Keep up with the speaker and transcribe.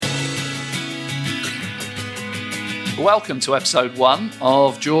Welcome to episode 1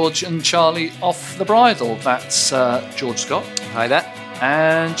 of George and Charlie Off the Bridle. That's George Scott. Hi there.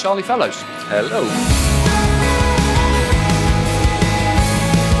 And Charlie Fellows. Hello.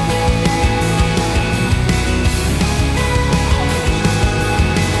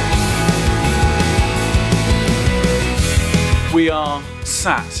 We are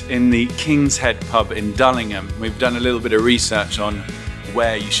sat in the King's Head pub in Dullingham. We've done a little bit of research on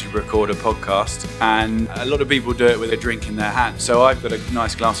where you should record a podcast, and a lot of people do it with a drink in their hand. So I've got a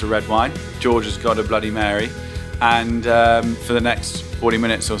nice glass of red wine, George has got a Bloody Mary, and for the next 40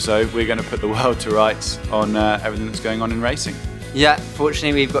 minutes or so we're going to put the world to rights on everything that's going on in racing. Yeah,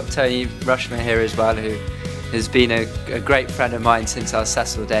 fortunately we've got Tony Rushmer here as well, who has been a great friend of mine since our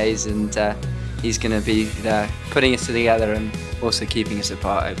Cecil days, and he's going to be putting us together and also keeping us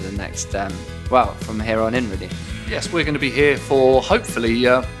apart over the next, from here on in really. Yes, we're going to be here for hopefully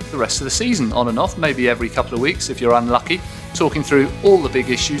the rest of the season, on and off, maybe every couple of weeks if you're unlucky, talking through all the big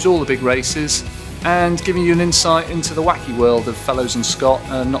issues, all the big races, and giving you an insight into the wacky world of Fellows and Scott,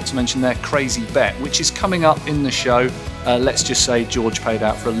 not to mention their crazy bet, which is coming up in the show. Let's just say George paid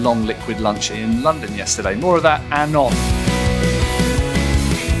out for a long liquid lunch in London yesterday. More of that and on.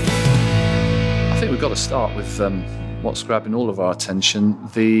 I think we've got to start with what's grabbing all of our attention,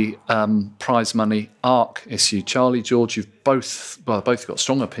 the prize money ARC issue. Charlie, George, you've both got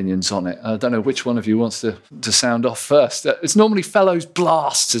strong opinions on it. I don't know which one of you wants to sound off first. It's normally Fellows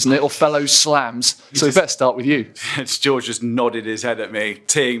Blasts, isn't it, or Fellows Slams? So we better start with you. George just nodded his head at me,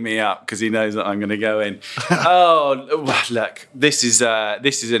 teeing me up because he knows that I'm going to go in. Look, this is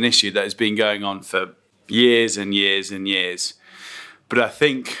an issue that has been going on for years and years and years. But I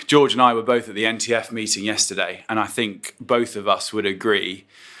think George and I were both at the NTF meeting yesterday, and I think both of us would agree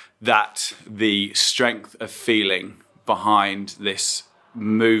that the strength of feeling behind this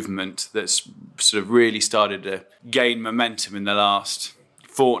movement that's sort of really started to gain momentum in the last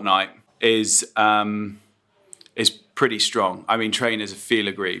fortnight is pretty strong. I mean, trainers feel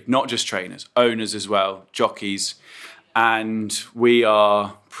aggrieved, not just trainers, owners as well, jockeys, and we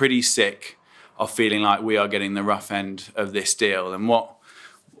are pretty sick of feeling like we are getting the rough end of this deal. And what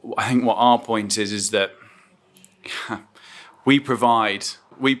our point is that we provide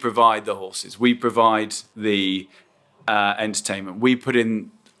the horses, we provide the entertainment, we put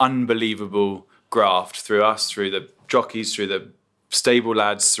in unbelievable graft through us, through the jockeys, through the stable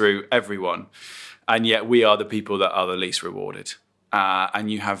lads, through everyone, and yet we are the people that are the least rewarded.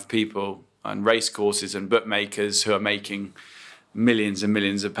 And you have people and race courses and bookmakers who are making millions and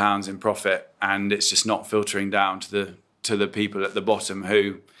millions of pounds in profit, and it's just not filtering down to the people at the bottom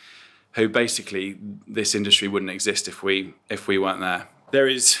who basically this industry wouldn't exist if we weren't there. There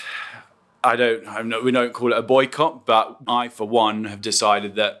is, we don't call it a boycott, but I for one have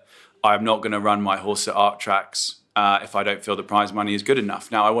decided that I'm not going to run my horse at ARC tracks if I don't feel the prize money is good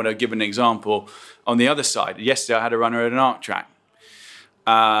enough. Now I want to give an example on the other side. Yesterday I had a runner at an ARC track.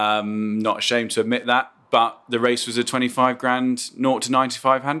 Not ashamed to admit that. But the race was a 25 grand 0 to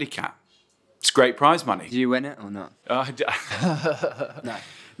 95 handicap. It's great prize money. Did you win it or not? No.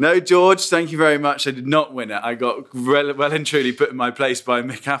 No, George, thank you very much. I did not win it. I got well and truly put in my place by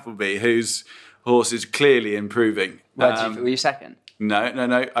Mick Appleby, whose horse is clearly improving. Were you second? No.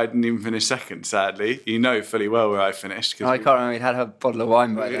 I didn't even finish second, sadly. You know fully well where I finished. I can't remember. We'd had a bottle of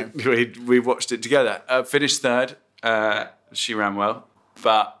wine by then. We watched it together. Finished third. She ran well.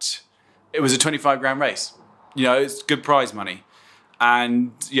 But it was a 25 grand race. You know, it's good prize money.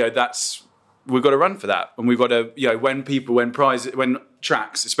 And, you know, we've got to run for that. And we've got to, you know, when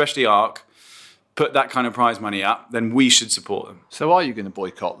tracks, especially ARC, put that kind of prize money up, then we should support them. So are you going to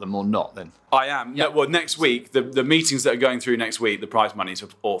boycott them or not then? I am. Yeah. Well, next week, the meetings that are going through next week, the prize money's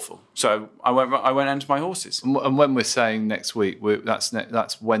awful. So I won't enter my horses. And when we're saying next week,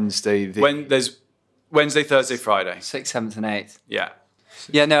 that's Wednesday. There's Wednesday, Thursday, Friday. 6th, 7th and 8th. Yeah.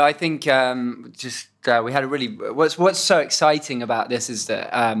 Yeah, no, I think we had a really... What's so exciting about this is that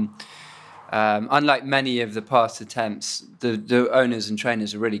unlike many of the past attempts, the owners and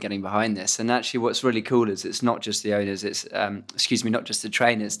trainers are really getting behind this. And actually what's really cool is it's not just the owners, not just the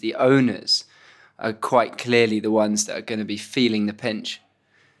trainers. The owners are quite clearly the ones that are going to be feeling the pinch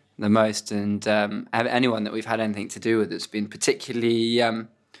the most. And anyone that we've had anything to do with has been particularly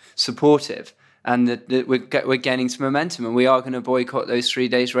supportive. And that we're gaining some momentum, and we are going to boycott those 3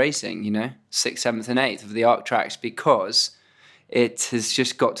 days racing, 6th, 7th and 8th of the ARC tracks, because it has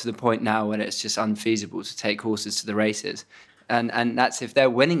just got to the point now when it's just unfeasible to take horses to the races. And that's if they're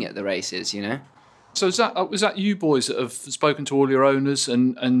winning at the races, So was that you boys that have spoken to all your owners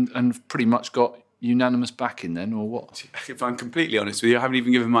and pretty much got unanimous backing then, or what? If I'm completely honest with you, I haven't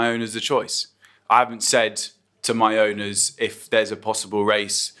even given my owners the choice. I haven't said to my owners if there's a possible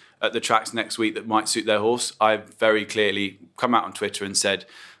race at the tracks next week that might suit their horse. I've very clearly come out on Twitter and said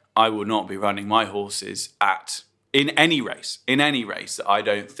I will not be running my horses in any race that I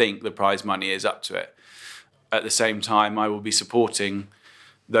don't think the prize money is up to it. At the same time, I will be supporting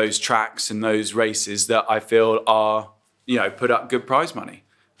those tracks and those races that I feel are, put up good prize money.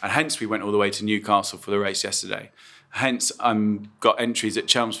 And hence we went all the way to Newcastle for the race yesterday. Hence got entries at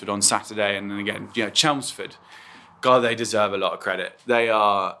Chelmsford on Saturday. And then again, Chelmsford, God, they deserve a lot of credit. They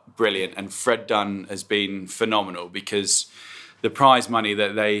are brilliant. And Fred Dunn has been phenomenal because the prize money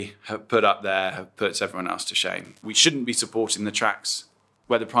that they have put up there puts everyone else to shame. We shouldn't be supporting the tracks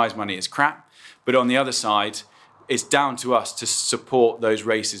where the prize money is crap. But on the other side, it's down to us to support those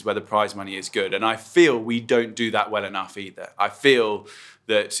races where the prize money is good. And I feel we don't do that well enough either. I feel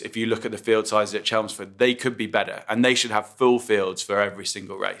that if you look at the field sizes at Chelmsford, they could be better and they should have full fields for every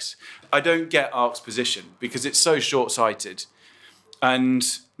single race. I don't get ARC's position because it's so short-sighted. And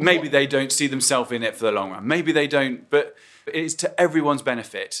maybe they don't see themselves in it for the long run. Maybe they don't, but it's to everyone's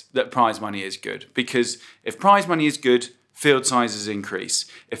benefit that prize money is good. Because if prize money is good, field sizes increase.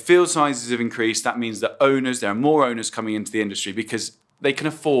 If field sizes have increased, that means that there are more owners coming into the industry because they can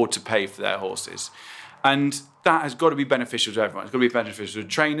afford to pay for their horses. And that has got to be beneficial to everyone. It's got to be beneficial to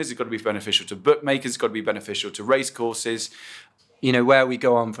trainers, it's got to be beneficial to bookmakers, it's got to be beneficial to race courses. Where we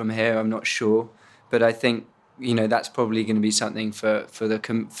go on from here, I'm not sure. But I think, that's probably going to be something for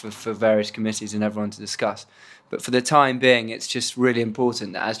various committees and everyone to discuss. But for the time being, it's just really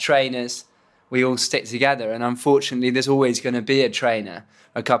important that as trainers, we all stick together. And unfortunately, there's always going to be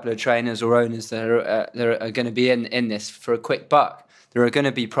a couple of trainers or owners that are going to be in this for a quick buck. There are going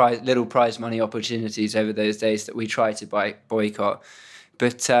to be little prize money opportunities over those days that we try to boycott.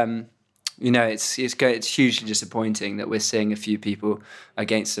 But, it's hugely disappointing that we're seeing a few people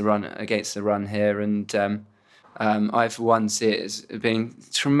against the run here. And I, for one, see it as being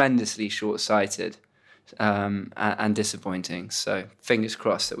tremendously short-sighted and disappointing. So fingers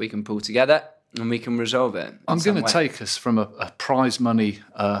crossed that we can pull together and we can resolve it. I'm going to take us from a prize money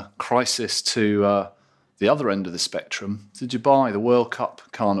crisis to the other end of the spectrum, to Dubai, the World Cup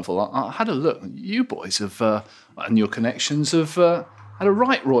Carnival. I had a look. You boys have, and your connections have had a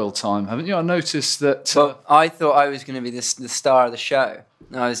right royal time, haven't you? I noticed that... Well, I thought I was going to be the star of the show.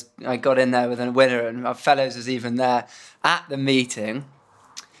 I got in there with a winner, and our fellows was even there at the meeting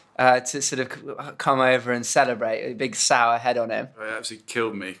to sort of come over and celebrate. A big sour head on him. It absolutely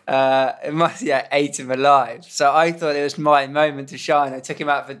killed me. Ate him alive. So I thought it was my moment to shine. I took him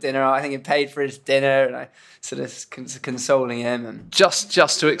out for dinner. I think he paid for his dinner, and I sort of consoling him. And just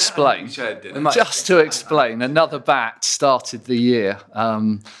to explain, another bat started the year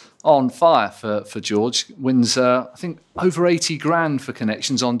on fire for George. Wins, I think, over 80 grand for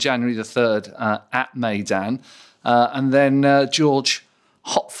connections on January the 3rd at Meydan. And then George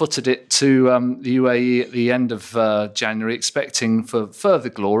hot-footed it to the UAE at the end of January, expecting for further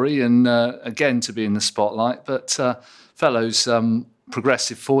glory and again to be in the spotlight. But Fellowes,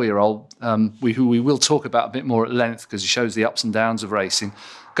 progressive 4-year-old, who we will talk about a bit more at length because he shows the ups and downs of racing,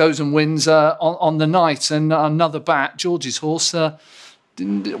 goes and wins on the night. And another bat, George's horse,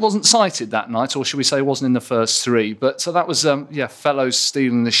 it wasn't sighted that night, or should we say wasn't in the first three. But so that was, Fellowes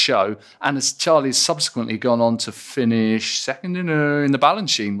stealing the show. And as Charlie's subsequently gone on to finish second in the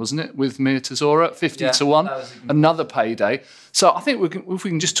Balanchine, wasn't it, with Mir Tesora, 50-1, another payday. So I think if we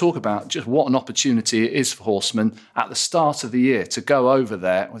can just talk about just what an opportunity it is for horsemen at the start of the year to go over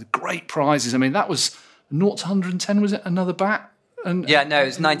there with great prizes. I mean, that was 0 to 110, was it, another bat? It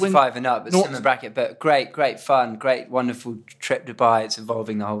was 95 and up. It's in the bracket, but great fun, great, wonderful trip to Dubai. It's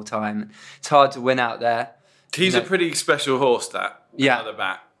evolving the whole time. It's hard to win out there. He's a pretty special horse, that. Another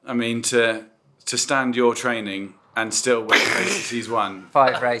bat. I mean, to stand your training and still win races he's won.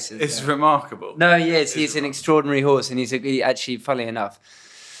 5 races. It's remarkable. No, he is. He's an extraordinary horse, and he actually, funnily enough,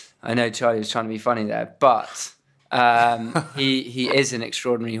 I know Charlie was trying to be funny there, but he is an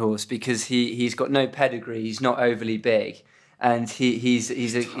extraordinary horse because he's got no pedigree. He's not overly big. And he's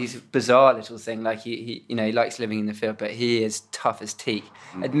a bizarre little thing. Like he likes living in the field, but he is tough as teak.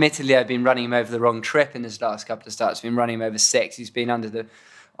 Admittedly, I've been running him over the wrong trip in his last couple of starts. I've been running him over 6. He's been under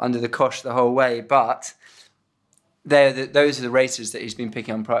the cosh the whole way. But those are the races that he's been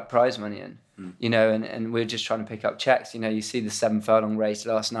picking on prize money in. And we're just trying to pick up checks. You see the 7 furlong race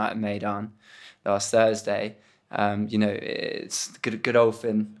last night at Meydan, last Thursday. It's good old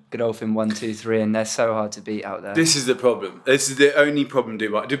Finn 1, 2, 3, and they're so hard to beat out there. This is the problem. This is the only problem.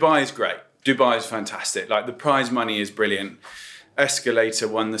 Dubai is great. Dubai is fantastic. Like, the prize money is brilliant. Escalator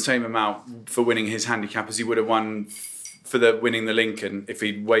won the same amount for winning his handicap as he would have won for the winning the Lincoln if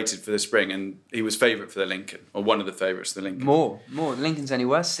he'd waited for the spring, and he was favourite for the Lincoln, or one of the favourites for the Lincoln. More. Lincoln's only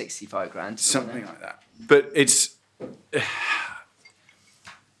worth 65 grand. Something like that. But it's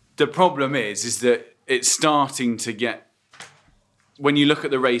the problem is that it's starting to get. When you look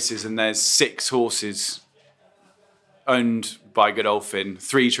at the races and there's 6 horses owned by Godolphin,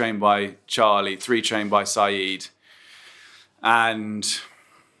 3 trained by Charlie, 3 trained by Saeed, and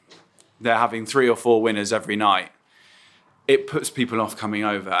they're having 3 or 4 winners every night, it puts people off coming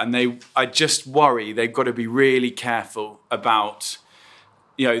over. And I just worry they've got to be really careful about,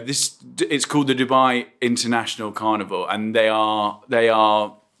 it's called the Dubai International Carnival, and they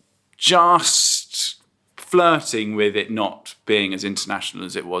are just flirting with it not being as international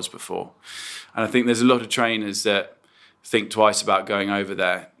as it was before. And I think there's a lot of trainers that think twice about going over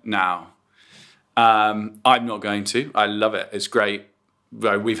there now. I'm not going to. I love it. It's great.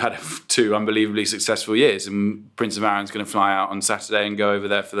 We've had 2 unbelievably successful years, and Prince of Arran's going to fly out on Saturday and go over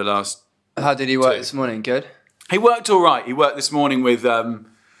there for the last. How did he work 2. this morning? Good? He worked all right. He worked this morning with one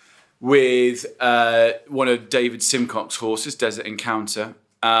of David Simcock's horses, Desert Encounter.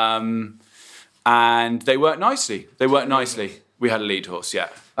 And they worked nicely. We had a lead horse, yeah.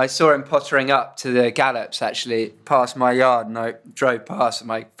 I saw him pottering up to the gallops, actually, past my yard, and I drove past with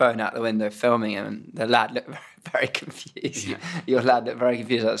my phone out the window filming him, and the lad looked very confused. Yeah. Your lad looked very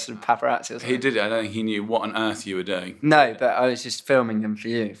confused, like sort of paparazzi or something. He did it. I don't think he knew what on earth you were doing. No, but I was just filming them for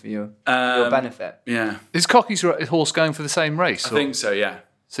your benefit. Yeah. Is Cocky's horse going for the same race? I think so, yeah.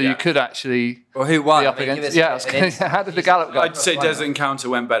 So you could actually... Well, who won? Be up against, how did the gallop go? I'd say Desert Encounter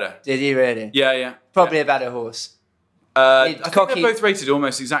went better. Did he really? Yeah. Probably a better horse. I think they're both rated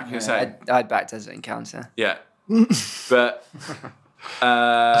almost exactly the same. I'd back Desert Encounter. Yeah. But...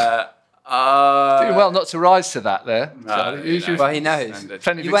 doing well not to rise to that there. Well, he knows.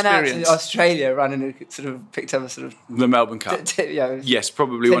 Plenty of you went out experience. to Australia running a sort of picked up a sort of the Melbourne Cup. Yes,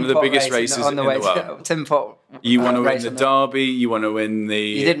 probably one of the biggest races in the world. Tin Pot. You want to win the Derby. You want to win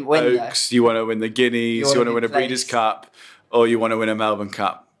the Oaks. You want to win the Guineas. You want to win a Breeders' Cup, or you want to win a Melbourne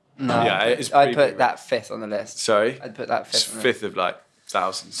Cup. No, I'd put that 5th on the list. Sorry, I'd put that 5th. It's 5th of like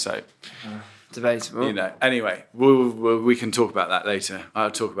thousands. So. Debatable. Anyway, we can talk about that later.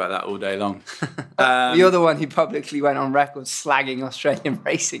 I'll talk about that all day long. You're the one who publicly went on record slagging Australian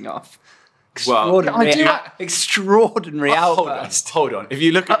racing off. Extraordinary outburst. Hold on. If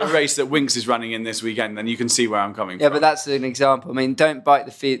you look at the race that Winks is running in this weekend, then you can see where I'm coming from. Yeah, but that's an example. I mean, don't bite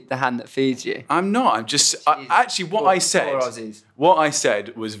the hand that feeds you. I'm not. I'm just... what I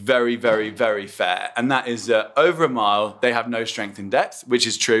said was very, very, very fair. And that is that over a mile, they have no strength in depth, which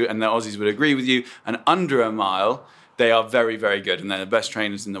is true, and the Aussies would agree with you. And under a mile, they are very, very good, and they're the best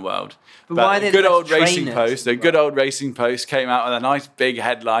trainers in the world. But why are they good the old best Racing trainers? Post, a good old Racing Post came out with a nice big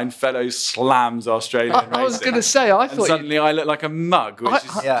headline: "Fellow slams Australian racing." I was going to say, I thought suddenly I look like a mug. I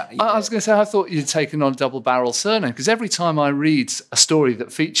was going to say, I thought you'd taken on a double-barrel surname, because every time I read a story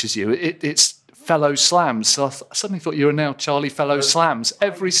that features you, it's Fellow Slams. So I suddenly thought you were now Charlie Fellow Slams.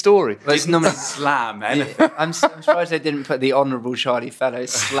 Every story. Well, it's normally slam. I'm surprised they didn't put the Honourable Charlie Fellow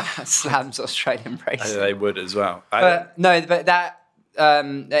slams Australian racing. They would as well. But that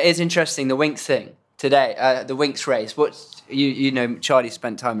is interesting. The Winks thing today, the Winks race. Charlie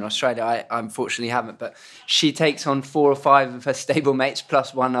spent time in Australia. I unfortunately haven't, but she takes on 4 or 5 of her stable mates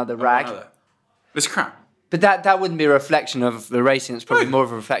plus one other rag. It's crap. But that wouldn't be a reflection of the racing. It's probably more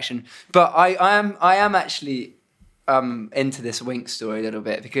of a reflection. But I am actually into this Winks story a little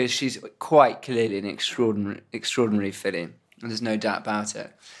bit, because she's quite clearly an extraordinary filly. And there's no doubt about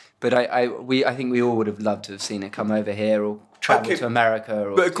it. But I think we all would have loved to have seen her come over here or travel to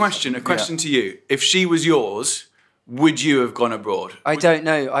America. But a question to you: if she was yours, would you have gone abroad? I don't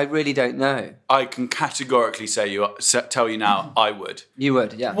know. I really don't know. I can categorically tell you now, I would. You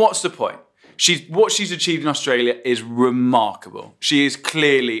would, yeah. What's the point? What she's achieved in Australia is remarkable. She is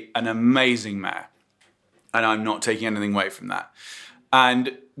clearly an amazing mare. And I'm not taking anything away from that.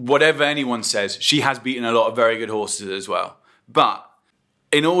 And whatever anyone says, she has beaten a lot of very good horses as well. But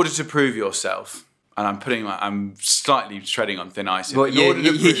in order to prove yourself, and I'm slightly treading on thin ice. Well, you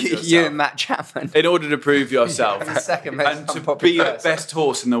and Matt Chapman. In order to prove yourself and to be the best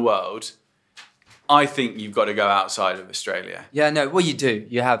horse in the world, I think you've got to go outside of Australia. Yeah, no, well, you do.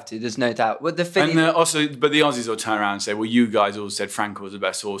 You have to. There's no doubt. Well, but the Aussies will turn around and say, well, you guys all said Frankel was the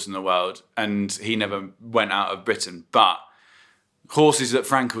best horse in the world, and he never went out of Britain. But horses that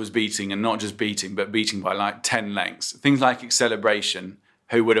Frankel was beating, and not just beating, but beating by like 10 lengths. Things like Acceleration,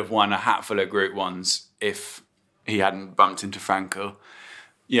 who would have won a hatful of Group 1s if he hadn't bumped into Frankel.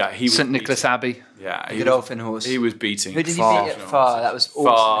 Yeah, he was St Nicholas beating- Abbey. Yeah, he Godolphin horse. He was beating. Who did he Far beat at from Far? horses. That was awesome.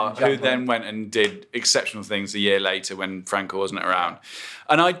 Far, in who Jutland. then went and did exceptional things a year later when Franco wasn't around.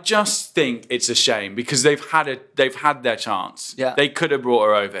 And I just think it's a shame because they've had their chance. Yeah. They could have brought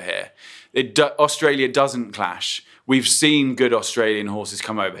her over here. Australia doesn't clash. We've seen good Australian horses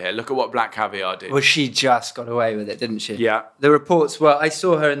come over here. Look at what Black Caviar did. Well, she just got away with it, didn't she? Yeah. The reports were, I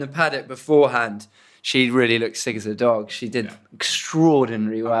saw her in the paddock beforehand. She really looked sick as a dog. She did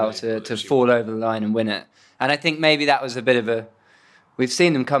extraordinarily well to fall over the line and win it. And I think maybe that was a bit of a... We've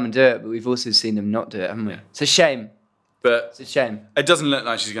seen them come and do it, but we've also seen them not do it, haven't we? It's a shame. But It's a shame. it doesn't look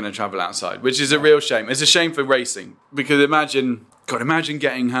like she's going to travel outside, which is a real shame. It's a shame for racing because imagine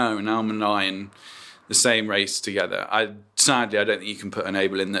getting her and Almond Eye in the same race together. Sadly, I don't think you can put an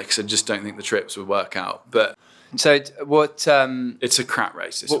Able in there because I just don't think the trips would work out. But So what... it's a crap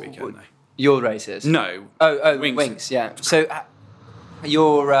race this weekend, though. Your races? No. Oh, Winx. Winx, yeah. So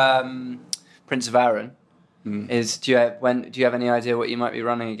your Prince of Aaron is... Do you have any idea what you might be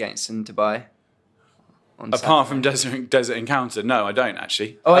running against in Dubai? On Apart Saturday? from Desert Encounter, no, I don't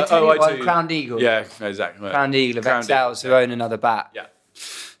actually. Oh, I tell you I what, do. Crowned Eagle. Yeah, exactly. Crowned Eagle of Crowned XLs Eagle, who own another bat. Yeah.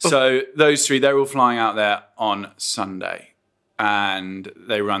 So those three, they're all flying out there on Sunday, and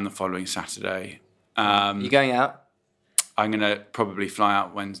they run the following Saturday. You going out? I'm going to probably fly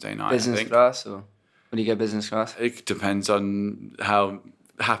out Wednesday night. I Business think. class or will you go business class? It depends on how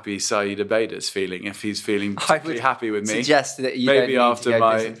happy Saeed Abeida's feeling. If he's feeling I particularly would happy with me, Suggest that you maybe don't need after to go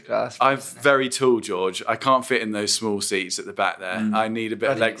my. business class. I'm very tall, George. I can't fit in those small seats at the back there. I need a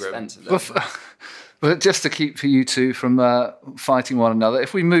bit of Bloody leg room. expensive, though. But just to keep you two from fighting one another,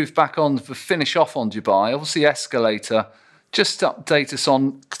 if we move back on to finish off on Dubai, obviously Escalator, just update us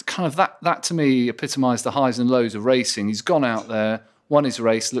on kind of that to me epitomised the highs and lows of racing. He's gone out there, won his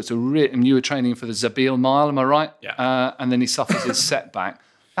race, looked and you were training for the Zabil Mile, am I right? Yeah. And then he suffers his setback.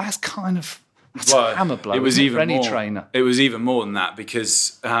 That's kind of a hammer blow. It was isn't even for any more, trainer. It was even more than that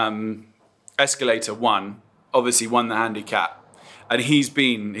because Escalator obviously won the handicap. And he's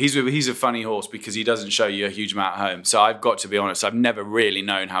a funny horse because he doesn't show you a huge amount at home. So I've got to be honest, I've never really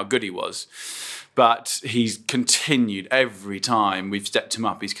known how good he was. But he's continued every time we've stepped him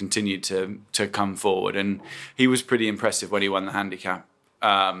up, he's continued to come forward. And he was pretty impressive when he won the handicap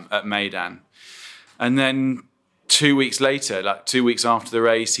at Maidan. And then 2 weeks later, like 2 weeks after the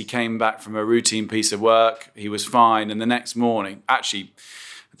race, he came back from a routine piece of work. He was fine. And the next morning, actually,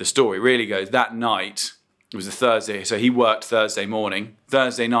 the story really goes, that night, it was a Thursday, so he worked Thursday morning.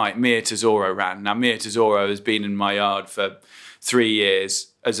 Thursday night, Mia Tesoro ran. Now, Mia Tesoro has been in my yard for 3 years.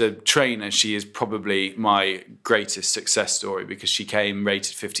 As a trainer, she is probably my greatest success story because she came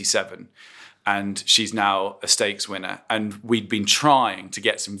rated 57 and she's now a stakes winner. And we'd been trying to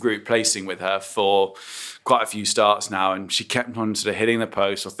get some group placing with her for quite a few starts now, and she kept on sort of hitting the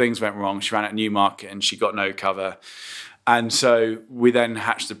post or things went wrong. She ran at Newmarket and she got no cover. And so we then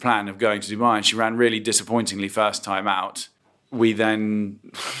hatched the plan of going to Dubai, and she ran really disappointingly first time out. We then...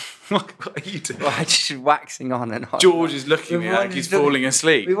 what are you doing? Well, just waxing on and on. George is looking at me like he's falling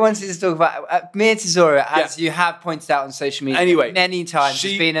asleep. We wanted to talk about Mia Tesoro, as you have pointed out on social media Anyway, many times. she-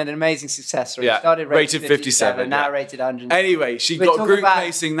 She's been an amazing success story. Yeah, Started rated 57, now yeah. rated 100. Anyway, she We're got talking group about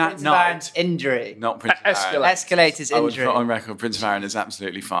placing that Prince of Aaron's night. injury. Not Prince of Aaron. Escalator's I would injury. put on record Prince of Aaron is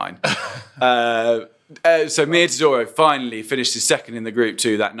absolutely fine. So Mia Tesoro finally finished his second in the Group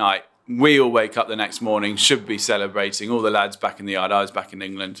 2 that night. We all wake up the next morning, should be celebrating. All the lads back in the yard. I was back in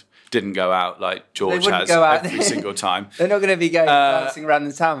England. Didn't go out like George wouldn't has go out. every single time. They're not going to be going dancing around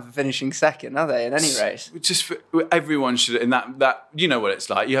the town for finishing second, are they, in any race? Just everyone should in that you know what it's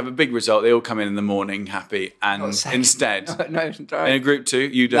like. You have a big result. They all come in the morning happy, and Not second. instead No, in a Group 2,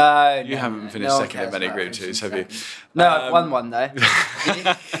 you don't. No, you no, haven't no. finished No one second in cares many about Group finishing 2s, have you? No, I've won one though.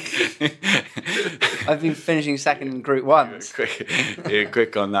 I've been finishing second in Group 1s.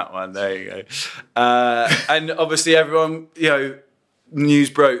 Quick on that one. There you go. And obviously, everyone, news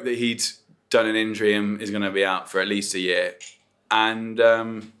broke that he'd done an injury and is going to be out for at least a year. And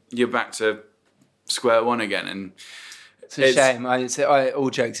you're back to square one again. And It's a shame. All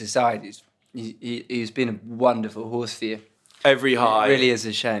jokes aside, he's been a wonderful horse for you. Every high, It really is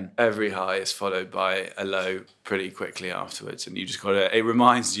a shame. every high is followed by a low pretty quickly afterwards, and you just got to. It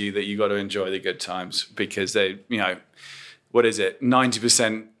reminds you that you got to enjoy the good times because they, what is it,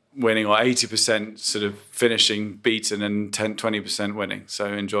 90% winning or 80% sort of finishing beaten and 20% winning.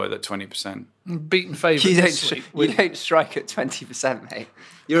 So enjoy that 20%. Beaten favourite. You don't strike at 20%, mate.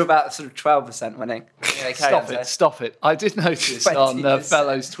 You're about sort of 12% winning. Yeah, Stop it. I did notice on 20%.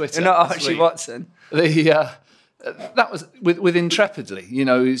 Fellows Twitter. You're not this Archie week, Watson. That was with Intrepidly. He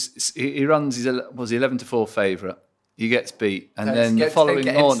runs. Was he 11-4 favourite? he gets beat, and Don't then the get following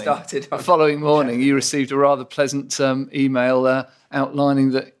him morning, started on- you received a rather pleasant email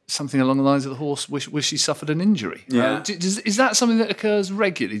outlining that something along the lines of the horse wish he suffered an injury. Yeah. Is that something that occurs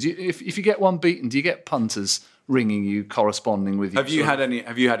regularly? If you get one beaten, do you get punters ringing you, corresponding with you? Have you had any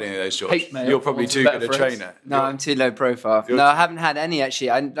of those, George? Hate mail, You're probably for too want good of a a better trainer. No, I'm too low profile. No, I haven't had any actually.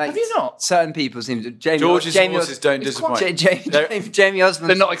 Have you not? Certain people seem to. George's horses don't disappoint. Jamie Osmond.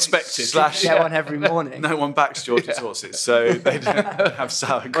 They're not expected. Get one every morning. No one backs George's horses, so they don't have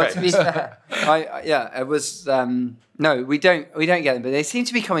sour Well, grapes. to be fair, it was. No, we don't get them, but they seem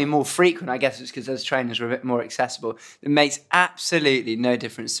to be becoming more frequent. I guess it's because those trainers are a bit more accessible. It makes absolutely no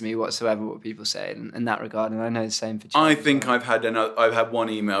difference to me whatsoever what people say in that regard, and I know the same for Charlie. I think I've had one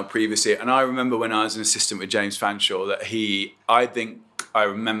email previously, and I remember when I was an assistant with James Fanshawe that I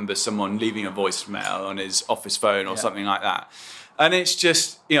remember someone leaving a voicemail on his office phone or something like that. And it's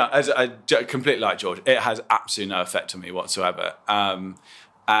just, as I completely like George, it has absolutely no effect on me whatsoever.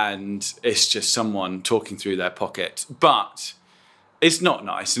 And it's just someone talking through their pocket. But it's not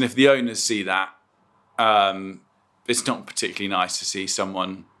nice. And if the owners see that, it's not particularly nice to see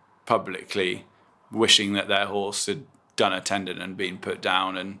someone publicly wishing that their horse had done a tendon and been put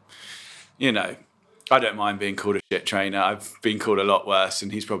down. And, I don't mind being called a shit trainer. I've been called a lot worse,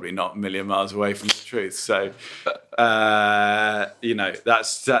 and he's probably not a million miles away from the truth. So,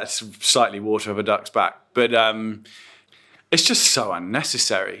 that's slightly water of a duck's back. But it's just so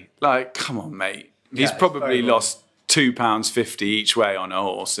unnecessary. Like, come on, mate. He's probably lost £2.50 each way on a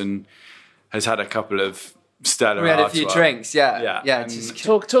horse and has had a couple of stellar. We had a few drinks, yeah.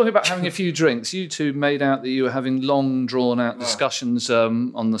 Talking about having a few drinks, you two made out that you were having long, drawn-out discussions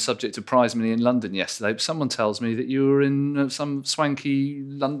on the subject of prize money in London yesterday. But someone tells me that you were in some swanky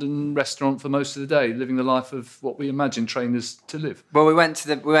London restaurant for most of the day, living the life of what we imagine trainers to live. Well, we went to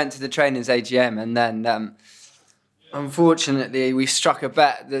the trainers' AGM, and then unfortunately we struck a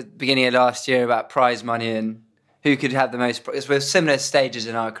bet at the beginning of last year about prize money and who could have the most. We're similar stages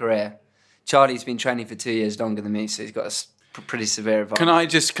in our career. Charlie's been training for 2 years longer than me, so he's got a pretty severe advantage. Can I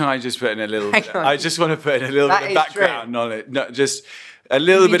just put in a little bit? I just want to put in a little bit of background on it. No, just a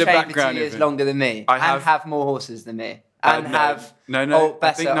little bit of background. For 2 years longer than me, I have more horses than me, I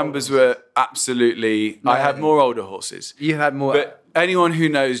think numbers were absolutely. I had more older horses. You had more. But anyone who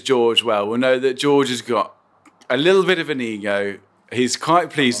knows George well will know that George has got a little bit of an ego. He's quite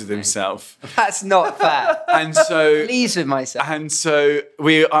pleased with himself. That's not fair. And so pleased with myself. And so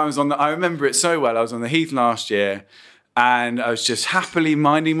I remember it so well. I was on the Heath last year, and I was just happily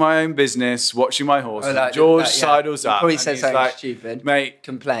minding my own business, watching my horse. George sidles up. Probably said something stupid. Mate,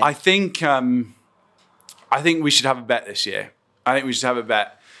 complain. I think we should have a bet this year. I think we should have a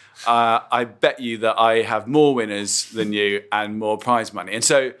bet. I bet you that I have more winners than you and more prize money. And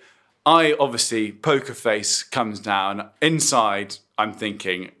so I obviously, poker face comes down. Inside, I'm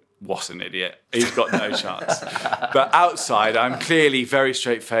thinking, what an idiot. He's got no chance. But outside, I'm clearly very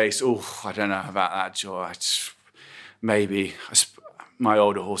straight-faced. Oh, I don't know about that, George. Maybe. My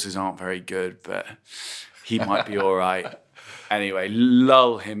older horses aren't very good, but he might be all right. Anyway,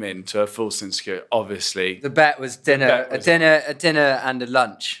 lull him into a full sense of security. Obviously, the bet was a dinner and a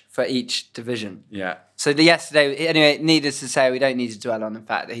lunch for each division. Yeah. So yesterday, anyway, needless to say, we don't need to dwell on the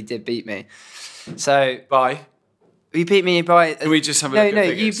fact that he did beat me. So by. You beat me by. Can we just have a look at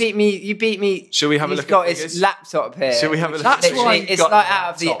figures? You beat me. Shall we have a look at figures? He's got his laptop here. Shall we have a look at figures? It's like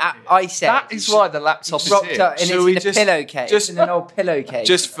out of the ice. That is why the laptop is here. Up, and it's in a pillowcase. It's in an old pillowcase.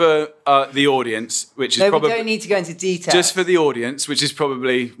 Just for the audience, which is probably. We don't need to go into detail. Just for the audience, which is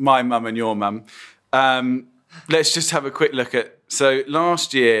probably my mum and your mum. Let's just have a quick look at. So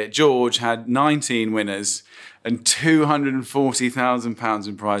last year, George had 19 winners and £240,000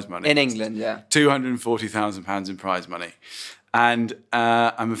 in prize money. In England, yeah. £240,000 in prize money. And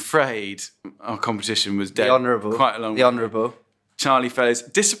I'm afraid our competition was dead. The Honourable. Quite a long way. The Honourable. Charlie Fellows.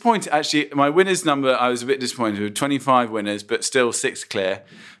 Disappointed, actually. My winners number, I was a bit disappointed with 25 winners, but still 6 clear.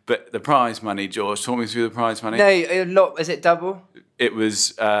 But the prize money, George, talk me through the prize money. No, a lot. Is it double? It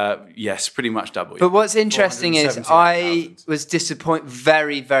was, yes, pretty much double. But what's interesting is I was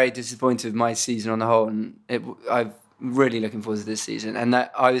very, very disappointed with my season on the whole. And I'm really looking forward to this season. And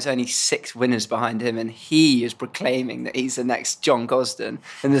that I was only 6 winners behind him. And he is proclaiming that he's the next John Gosden.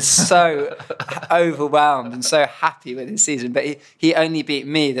 And is so overwhelmed and so happy with his season. But he only beat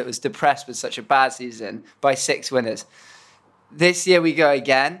me that was depressed with such a bad season by 6 winners. This year we go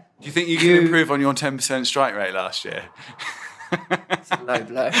again. Do you think you can improve on your 10% strike rate last year? It's a low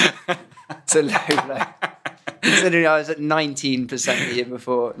blow. It's a low blow. Considering I was at 19% the year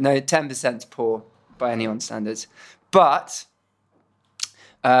before. No, 10%'s poor by anyone's standards. But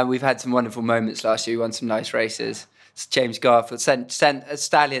we've had some wonderful moments last year. We won some nice races. James Garfield sent a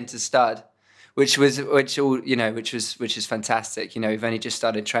stallion to stud, which is fantastic. You know, we've only just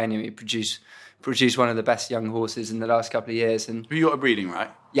started training. We produced one of the best young horses in the last couple of years, and Have you got a breeding right?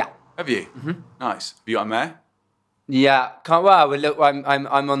 yeah. Have you? Mm-hmm. Nice. Have you got a mare? Yeah,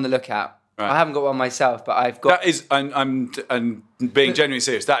 I'm on the lookout. Right. I haven't got one myself, but I've got. That is, I'm being genuinely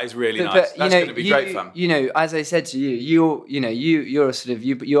serious. That is really nice. That's going to be great fun. You know, as I said to you're sort of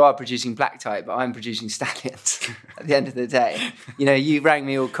you are producing black type, but I'm producing stallions. At the end of the day, you know, you rang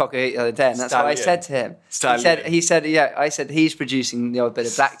me all cocky the other day, and that's what I said to him. Stallion. He said, I said he's producing the odd bit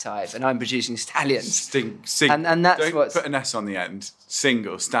of black type, and I'm producing stallions. And that's don't what's put an S on the end.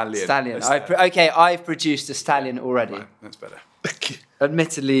 Single stallion. Stallion. I've produced a stallion already. Right, that's better.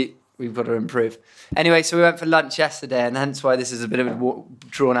 Admittedly, we've got to improve. Anyway, so we went for lunch yesterday, and hence why this is a bit of a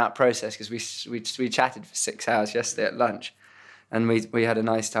drawn-out process, because we chatted for 6 hours yesterday at lunch, and we had a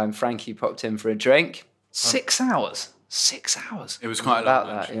nice time. Frankie popped in for a drink. 6 hours. 6 hours. It was quite a About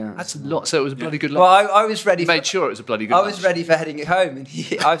long lunch. that, yeah. That's a lot. So it was a bloody good Well, lunch. I was ready. You made sure it was a bloody good I lunch. was ready for heading home, and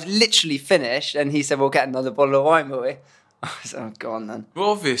I was literally finished, and he said, "We'll get another bottle of wine, will we?" I was like, "Oh, go on then." Well,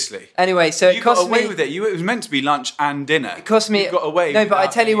 obviously. Anyway, so You it got cost away me. with it. It was meant to be lunch and dinner. It cost me. You got away. No, but I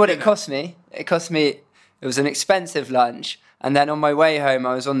without tell you any what, it dinner. cost me. It cost me. It was an expensive lunch, and then on my way home,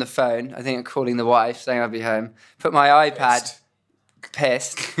 I was on the phone. I think I'm calling the wife, saying I'll be home. Put my iPad.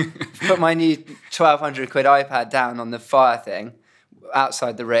 Pissed. Put my new 1,200 quid iPad down on the fire thing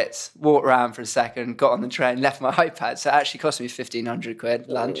outside the Ritz. Walked around for a second. Got on the train. Left my iPad. So it actually cost me 1,500 quid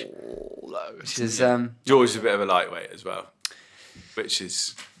lunch. Which is George is a bit of a lightweight as well, which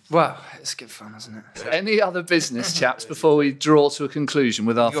is. well, it's good fun, isn't it? Any other business, chaps, before we draw to a conclusion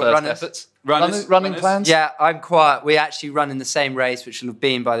with our You got first runners? efforts? Runners? Running Runners? plans? Yeah, I'm quiet. We actually run in the same race, which will have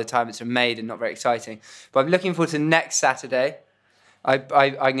been by the time it's made and not very exciting. But I'm looking forward to next Saturday. I'm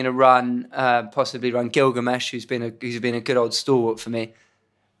going to possibly run Gilgamesh, who's been a good old stalwart for me.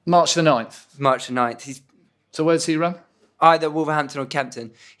 March the 9th. March the 9th. He's So where does he run? either Wolverhampton or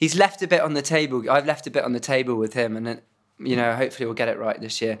Kempton. He's left a bit on the table. I've left a bit on the table with him, and then, you know, hopefully we'll get it right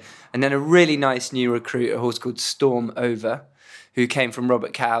this year. And then a really nice new recruit, a horse called Storm Over, who came from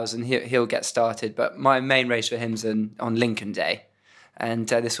Robert Cowes, and he'll get started. But my main race for him's on Lincoln Day, and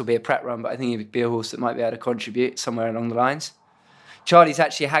this will be a prep run. But I think he'd be a horse that might be able to contribute somewhere along the lines. Charlie's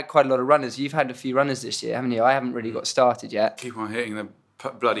actually had quite a lot of runners. You've had a few runners this year, haven't you? I haven't really got started yet. Keep on hitting the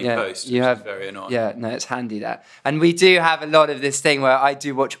bloody Yeah, post. you which have. is very annoying. Yeah, no, it's handy that. And we do have a lot of this thing where I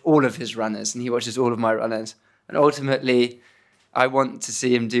do watch all of his runners, and he watches all of my runners. And ultimately, I want to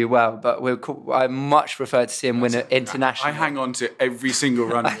see him do well, but I much prefer to see him win an international. I hang on to every single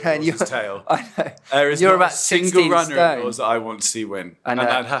runner And of you're- his tail. I know. There is You're not about a single 16 runner stone. of yours that I want to see win. I know. And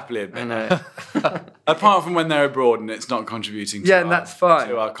I'd happily I admit know. that. Apart from when they're abroad and it's not contributing to, Yeah, and that's fine.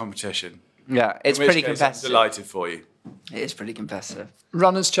 to our competition. Yeah, it's In which pretty case, competitive. I'm delighted for you. It is pretty competitive.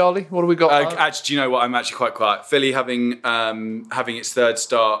 Runners, Charlie? What have we got? Actually, do you know what? I'm actually quite quiet. Philly having its third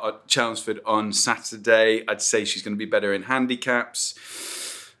start at Chelmsford on Saturday. I'd say she's going to be better in handicaps.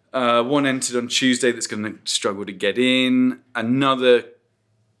 One entered on Tuesday that's going to struggle to get in. Another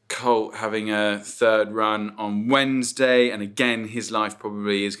colt having a third run on Wednesday, and again, his life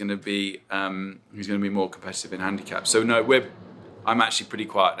probably is going to be he's going to be more competitive in handicaps. So no, I'm actually pretty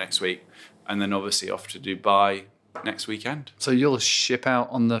quiet next week, and then obviously off to Dubai next weekend. So you'll ship out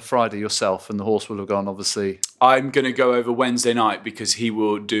on the Friday yourself, and the horse will have gone, obviously. I'm going to go over Wednesday night because he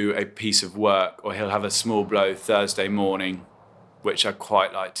will do a piece of work, or he'll have a small blow Thursday morning, which I'd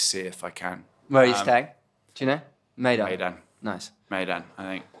quite like to see if I can. Where are you staying? Do you know? Maidan. Maidan. Nice. Maidan, I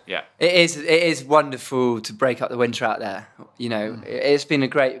think. Yeah. It is wonderful to break up the winter out there. You know, it's been a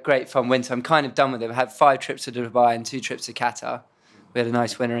great fun winter. I'm kind of done with it. I've had 5 trips to Dubai and 2 trips to Qatar. We had a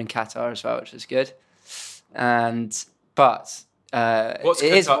nice winter in Qatar as well, which was good. What's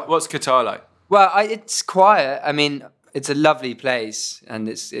It Qatar like? Well, it's quiet. I mean, it's a lovely place, and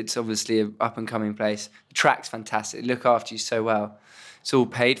it's obviously an up and coming place. The track's fantastic. They look after you so well. It's all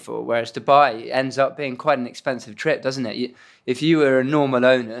paid for. Whereas Dubai ends up being quite an expensive trip, doesn't it? If you were a normal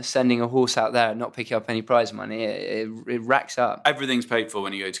owner sending a horse out there and not picking up any prize money, it racks up. Everything's paid for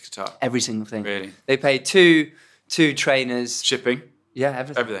when you go to Qatar. Every single thing. Really? They pay two trainers. Shipping. Yeah,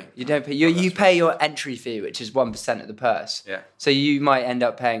 everything. Everything. You don't pay. You pay your entry fee, which is 1% of the purse. Yeah. So you might end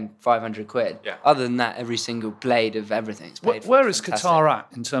up paying 500 quid. Yeah. Other than that, every single blade of everything's paid for. Where is Fantastic. Qatar at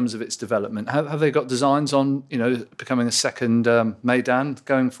in terms of its development? Have they got designs on, becoming a second Maidan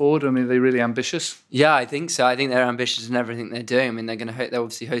going forward? I mean, are they really ambitious? Yeah, I think so. I think they're ambitious in everything they're doing. I mean, they're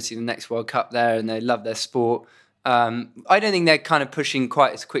obviously hosting the next World Cup there, and they love their sport. I don't think they're kind of pushing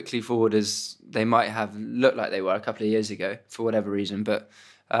quite as quickly forward as they might have looked like they were a couple of years ago for whatever reason. But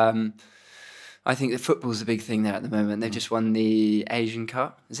I think the football's a big thing there at the moment. They've just won the Asian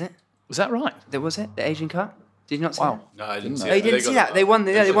Cup. Is it? Was that right? Was it the Asian Cup? Did you not see Wow. that? No, I didn't see Oh, you it. didn't see that? They won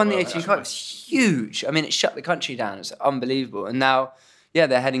the Asian Cup. Cup. It's huge. I mean, it shut the country down. It's unbelievable. And now,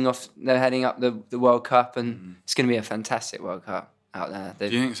 they're heading up the World Cup, and it's going to be a fantastic World Cup out there.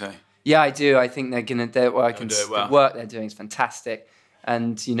 Do you think so? Yeah, I do. I think they're going to do it well. The work they're doing is fantastic.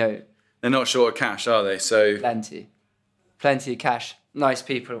 And, They're not short of cash, are they? So plenty of cash. Nice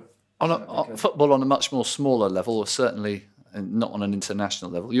people. On football on a much more smaller level, or certainly not on an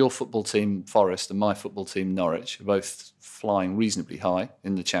international level, your football team, Forest, and my football team, Norwich, are both flying reasonably high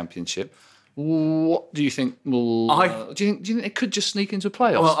in the Championship. What do you think will... do you think they could just sneak into a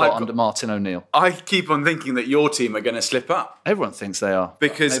playoff spot under Martin O'Neill? I keep on thinking that your team are going to slip up. Everyone thinks they are.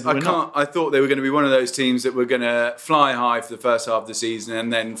 Because I thought they were going to be one of those teams that were going to fly high for the first half of the season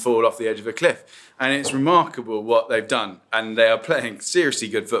and then fall off the edge of a cliff. And it's remarkable what they've done. And they are playing seriously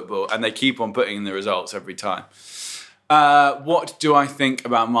good football, and they keep on putting in the results every time. What do I think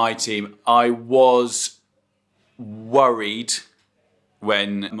about my team? I was worried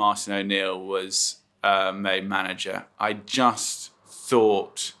when Martin O'Neill was made manager. I just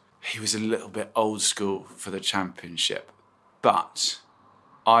thought he was a little bit old school for the Championship. But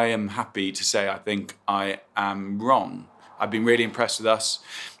I am happy to say I think I am wrong. I've been really impressed with us.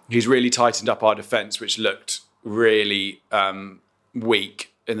 He's really tightened up our defence, which looked really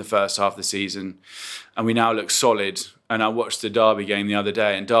weak in the first half of the season. And we now look solid. And I watched the Derby game the other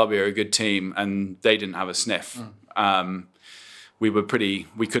day, and Derby are a good team, and they didn't have a sniff. We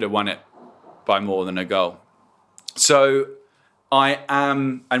could have won it by more than a goal. So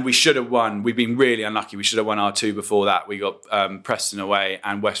and we should have won. We've been really unlucky. We should have won our two before that. We got Preston away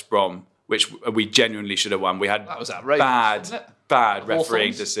and West Brom, which we genuinely should have won. We had that was outrageous, bad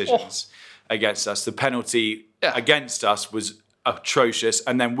refereeing decisions against us. The penalty against us was atrocious,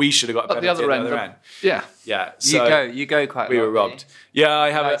 and then we should have got a penalty at the other end. Yeah. So you go quite. We were robbed. Yeah,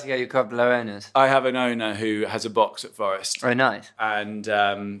 I have to get your couple of owners. I have an owner who has a box at Forest. Oh, nice.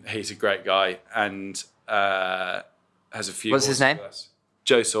 And he's a great guy, and has a few. What's his name?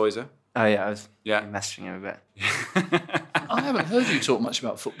 Joe Soiser. Oh yeah, I was messaging him a bit. I haven't heard you talk much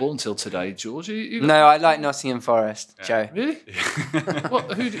about football until today, George. No, I like Nottingham Forest. Joe. Really?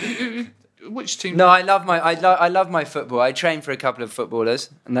 Which team? No, I love my football. I train for a couple of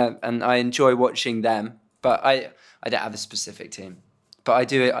footballers, and I enjoy watching them. But I don't have a specific team. But I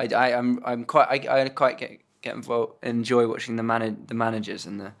do. I quite get involved. Enjoy watching the managers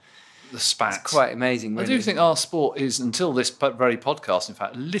and the spats. It's quite amazing. Really. I do think our sport is, until this very podcast, in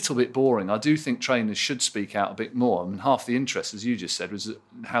fact, a little bit boring. I do think trainers should speak out a bit more. I mean, half the interest, as you just said, was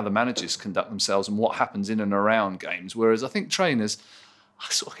how the managers conduct themselves and what happens in and around games. Whereas I think trainers, I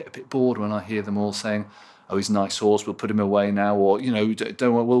sort of get a bit bored when I hear them all saying, "Oh, he's a nice horse, we'll put him away now," or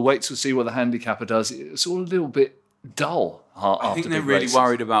we'll wait to see what the handicapper does. It's all a little bit dull. I think they're really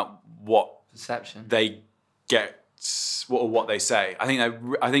worried about what perception they get. What they say. I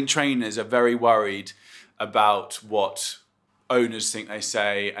think trainers are very worried about what owners think they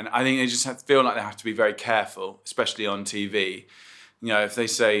say, and I think they just feel like they have to be very careful, especially on TV. If they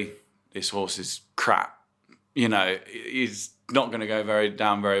say this horse is crap, he's not going to go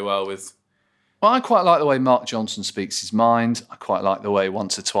down very well with. Well, I quite like the way Mark Johnson speaks his mind. I quite like the way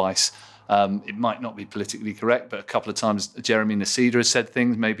once or twice. It might not be politically correct, but a couple of times Jeremy Nacida has said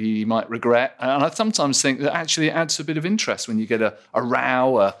things maybe he might regret. And I sometimes think that actually it adds a bit of interest when you get a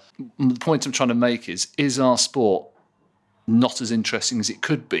row. The point I'm trying to make is our sport not as interesting as it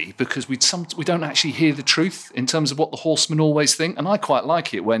could be because we don't actually hear the truth in terms of what the horsemen always think. And I quite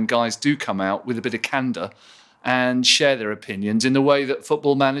like it when guys do come out with a bit of candour and share their opinions in the way that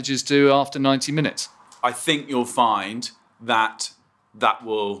football managers do after 90 minutes. I think you'll find that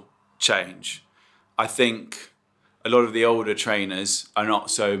will change. I think a lot of the older trainers are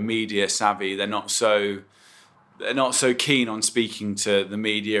not so media savvy. They're not so keen on speaking to the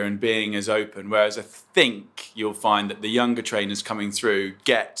media and being as open. Whereas I think you'll find that the younger trainers coming through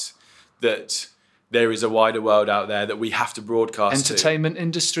get that there is a wider world out there that we have to broadcast. Entertainment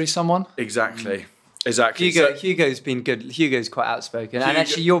industry, someone? Exactly. Hugo's been good. Hugo's quite outspoken, and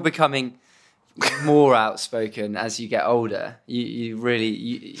actually you're becoming more outspoken as you get older.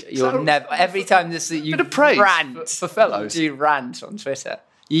 You're never. Every time you rant for fellows, you rant on Twitter.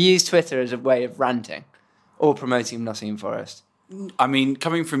 You use Twitter as a way of ranting or promoting Nottingham Forest. I mean,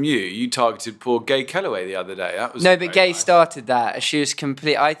 coming from you targeted poor Gay Kellaway the other day. That was but Gay started that. She was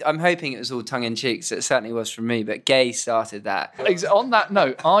complete. I'm hoping it was all tongue in cheek. So it certainly was from me. But Gay started that. On that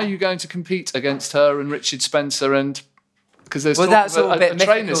note, are you going to compete against her and Richard Spencer and? Because there's that's all a bit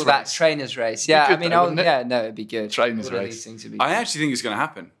mythical, that trainers race. Yeah, it'd be good. Trainers race. I actually think it's going to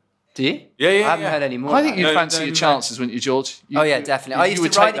happen. Do you? Yeah. I haven't heard any more. I think about you'd it. fancy your chances, wouldn't you, George? Oh yeah, definitely. You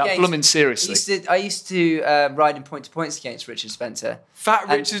would take that blooming I seriously. used to ride in point to points against Richard Spencer.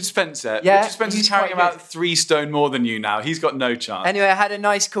 Richard Spencer. Yeah, Richard Spencer's he's carrying quite about 3 stone more than you now. He's got no chance. Anyway, I had a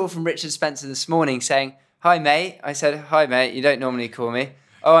nice call from Richard Spencer this morning saying, "Hi mate." I said, "Hi mate, you don't normally call me."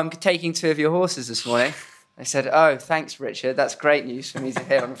 "Oh, I'm taking 2 of your horses this morning." I said, "Oh, thanks, Richard. That's great news for me to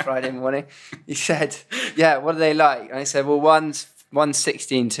hear on a Friday morning." He said, "Yeah, what are they like?" And I said, "Well, one's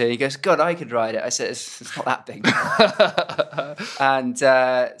 16.2. He goes, "God, I could ride it." I said, it's not that big. And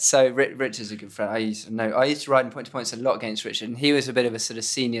so Richard's a good friend. I used to ride in point to points a lot against Richard, and he was a bit of a sort of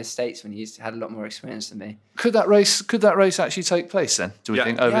senior statesman. He had a lot more experience than me. Could that race actually take place then? Do we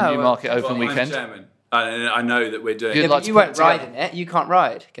think over Newmarket Open weekend? I'm chairman. I know that we're doing. You'd Yeah, like but to you put won't it ride together? in it. You can't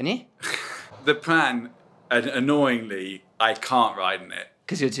ride, can you? The plan, annoyingly, I can't ride in it.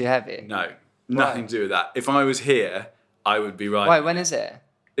 Because you're too heavy. No, nothing to do with that. If I was here, I would be riding. Why? When is it?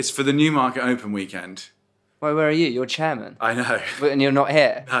 It's for the Newmarket Open weekend. Why? Where are you? You're chairman, I know. and you're not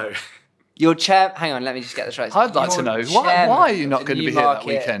here. No. You're chair. Hang on, let me just get this right. I'd like to You're know why chairman are you not of going to the be here that Newmarket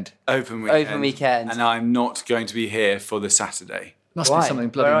weekend? Open weekend. Open weekend. And I'm not going to be here for the Saturday. Must Why? be something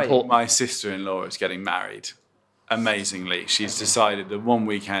Where are bloody you? important. My sister-in-law is getting married. Amazingly, she's decided the one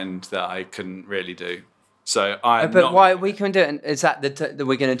weekend that I couldn't really do. So I'm But not. why we can do it? Is that that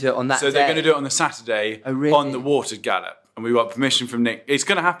we're going to do it on that? So day? they're going to do it on the Saturday Oh, really? on the watered gallop, and we got permission from Nick. It's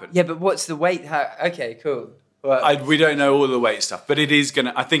going to happen. Yeah, but what's the weight? Okay, cool. Well, We don't know all the weight stuff, but it is going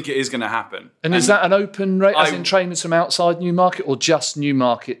to. I think it is going to happen. And is that an open race, as I- in trainers from outside Newmarket, or just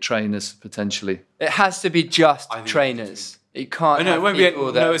Newmarket trainers potentially? it has to be just think trainers. It can't. Oh, no, it have won't be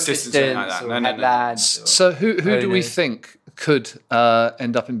people that no are assistants or anything like that. assistants No, or no, head no. lads or- So who do we owners. think could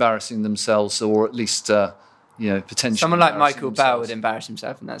end up embarrassing themselves, or at least potentially? Someone like embarrassing Michael Bell would themselves? embarrass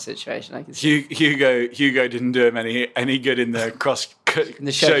himself in that situation. I can see. Hugo didn't do him any good in the In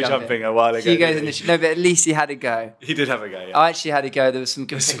the show jumping a while ago. Hugo's did in he? no, but at least he had a go. He did have a go. Yeah. I actually had a go. There was some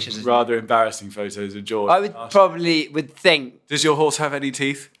good pictures. Some Of rather embarrassing photos of George. I would think. Does your horse have any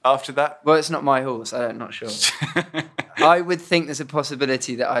teeth after that? Well, it's not my horse. I'm not sure. I would think there's a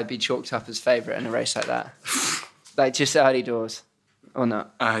possibility that I'd be chalked up as favourite in a race like that, like just early doors, or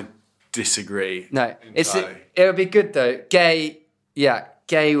not. I disagree. No, entirely. it'll be good though. Gay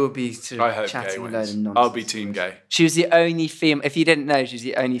will be sort of I hope Gay chatting a load wins. of nonsense. I'll be Team Gay. She was the only female. If you didn't know, she was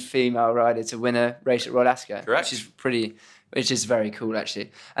the only female rider to win a race at Royal Ascot. Correct. Which is very cool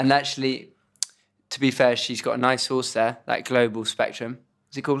actually. And actually, to be fair, she's got a nice horse there, that Global Spectrum.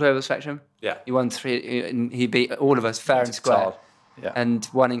 Is it called Global Spectrum? Yeah. He won 3, and he beat all of us fair and square. Yeah. And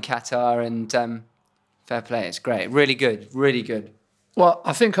won in Qatar, and fair play. It's great. Really good. Really good. Well,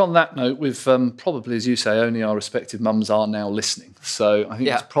 I think on that note, we've probably, as you say, only our respective mums are now listening. So I think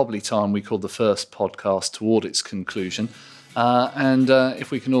Yeah. it's probably time we called the first podcast toward its conclusion. And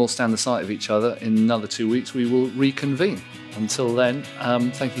if we can all stand the sight of each other in another 2 weeks, we will reconvene. Until then,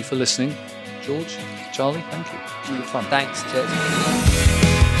 thank you for listening. George, Charlie, thank you. It's been good fun. Thanks. Cheers.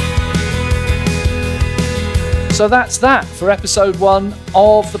 So that's that for episode 1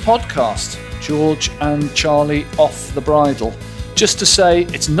 of the podcast. George and Charlie off the bridle. Just to say,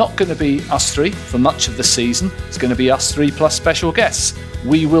 it's not going to be us three for much of the season. It's going to be us three plus special guests.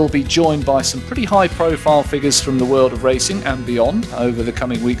 We will be joined by some pretty high-profile figures from the world of racing and beyond over the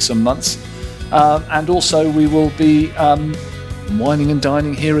coming weeks and months. And also we will be wining and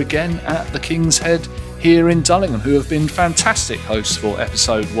dining here again at the King's Head here in Dullingham, who have been fantastic hosts for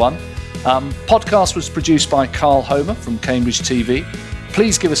episode 1. Podcast was produced by Carl Homer from Cambridge TV.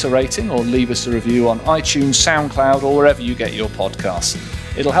 Please give us a rating or leave us a review on iTunes, SoundCloud, or wherever you get your podcasts.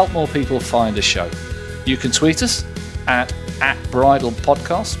 It'll help more people find the show. You can tweet us at Bridle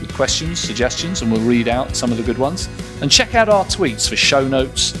Podcast with questions, suggestions, and we'll read out some of the good ones. And check out our tweets for show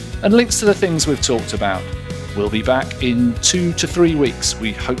notes and links to the things we've talked about. We'll be back in 2 to 3 weeks.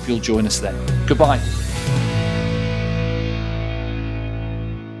 We hope you'll join us then. Goodbye.